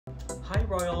Hi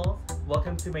Royals,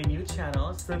 welcome to my new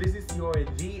channel. So this is your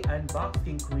The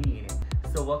Unboxing Queen.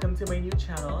 So welcome to my new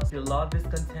channel. If you love this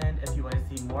content, if you want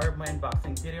to see more of my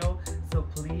unboxing video, so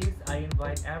please, I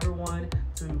invite everyone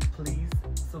to please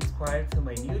subscribe to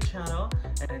my new channel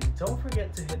and don't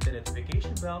forget to hit the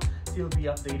notification bell so you'll be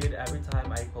updated every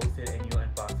time I posted a new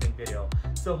unboxing video.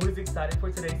 So who's excited for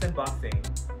today's unboxing?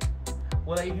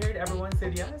 Well, I heard everyone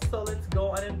said yes, so let's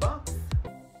go and unbox.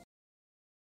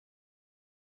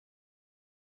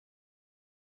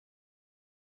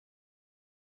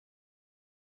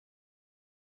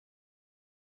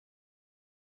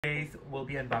 Today we'll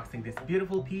be unboxing this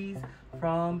beautiful piece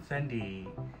from Fendi,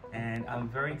 and I'm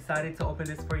very excited to open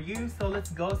this for you, so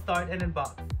let's go start and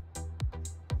unbox.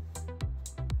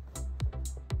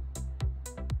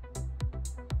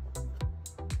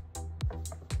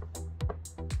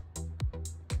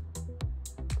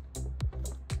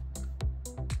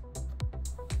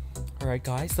 Alright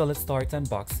guys, so let's start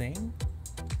unboxing.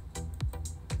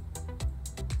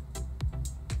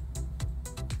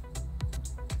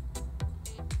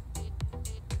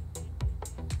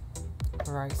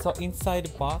 Alright, so inside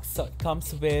the box, so it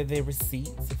comes with the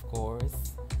receipts, of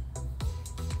course.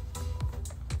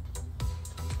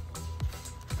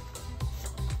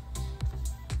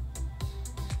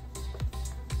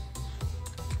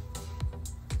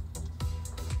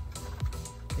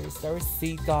 Here's the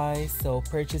receipt, guys. So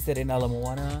purchase it in Ala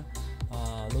Moana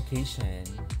location.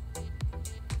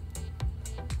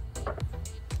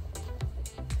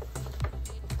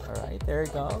 Alright, there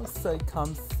it goes. So it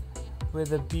comes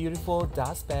with a beautiful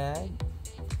dust bag.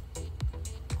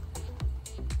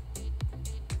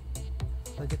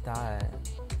 Look at that.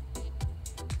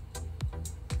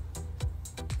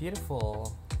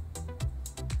 Beautiful.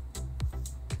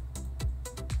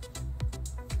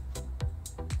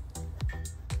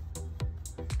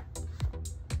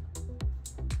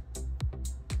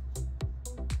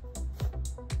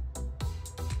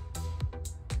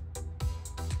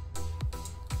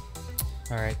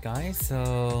 Alright guys,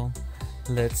 so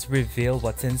let's reveal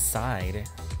what's inside.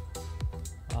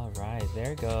 Alright, there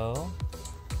you go.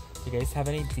 You guys have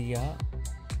an idea?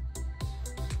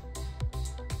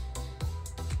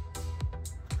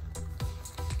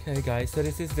 Okay guys, so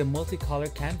this is the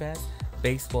multicolor canvas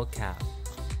baseball cap.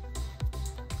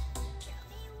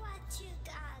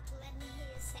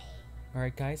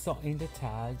 Alright guys, so in the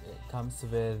tag it comes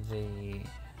with the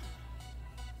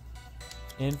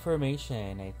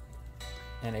information,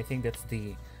 and I think that's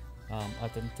the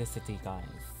authenticity, guys.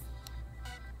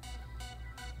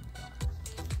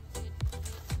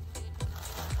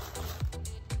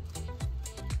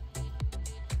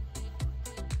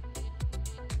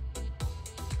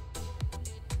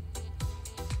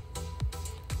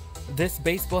 This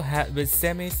baseball hat with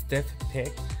semi-stiff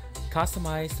pick,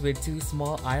 customized with 2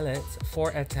 small eyelets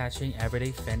for attaching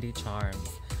everyday Fendi charms.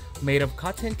 Made of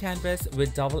cotton canvas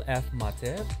with double F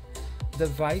motif. The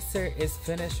visor is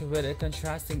finished with a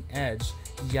contrasting edge,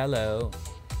 yellow,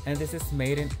 and this is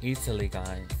made in Italy,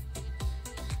 guys.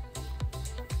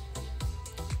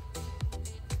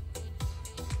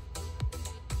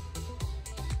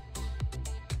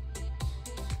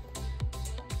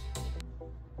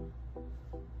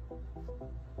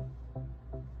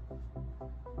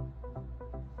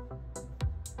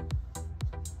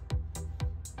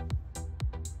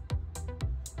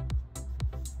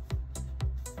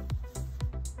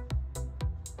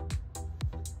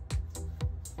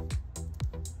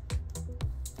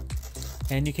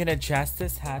 And you can adjust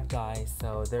this hat, guys,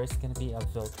 so there's gonna be a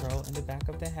Velcro in the back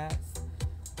of the hat,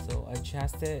 so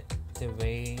adjust it the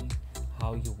way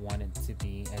how you want it to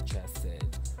be adjusted.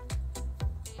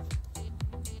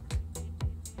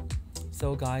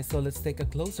 So guys, so let's take a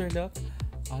closer look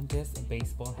on this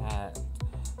baseball hat.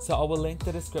 So I will link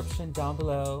the description down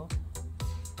below,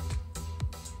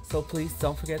 so please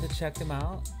don't forget to check them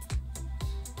out.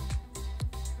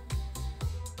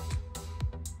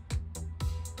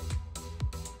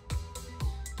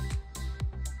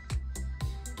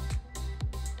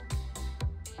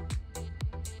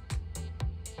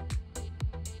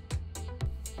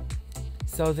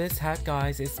 So this hat,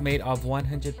 guys, is made of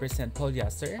 100%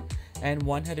 polyester and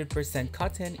 100%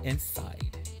 cotton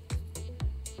inside.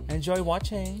 Enjoy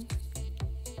watching!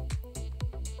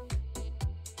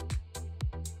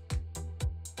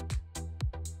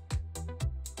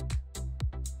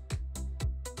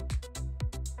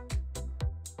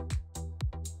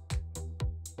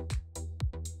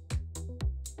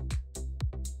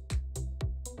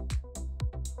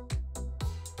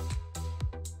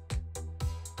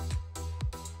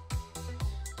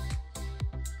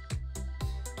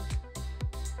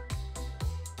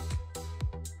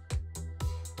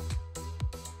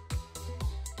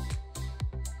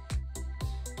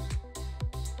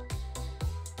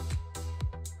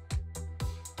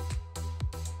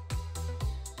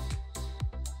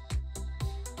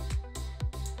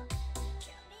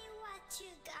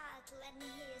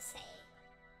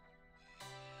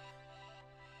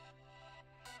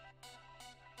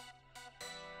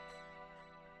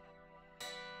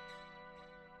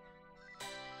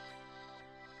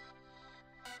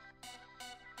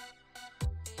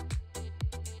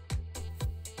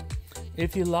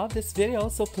 if you love this video,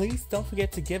 so please don't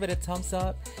forget to give it a thumbs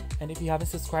up. And if you haven't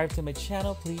subscribed to my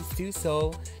channel, please do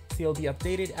so you'll be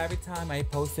updated every time I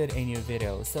posted a new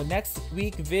video. So next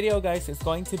week video, guys, is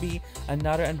going to be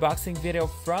another unboxing video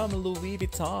from Louis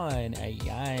Vuitton.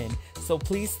 Ayan. So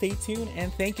please stay tuned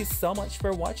and thank you so much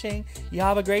for watching. You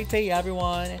have a great day,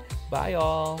 everyone. Bye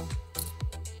all.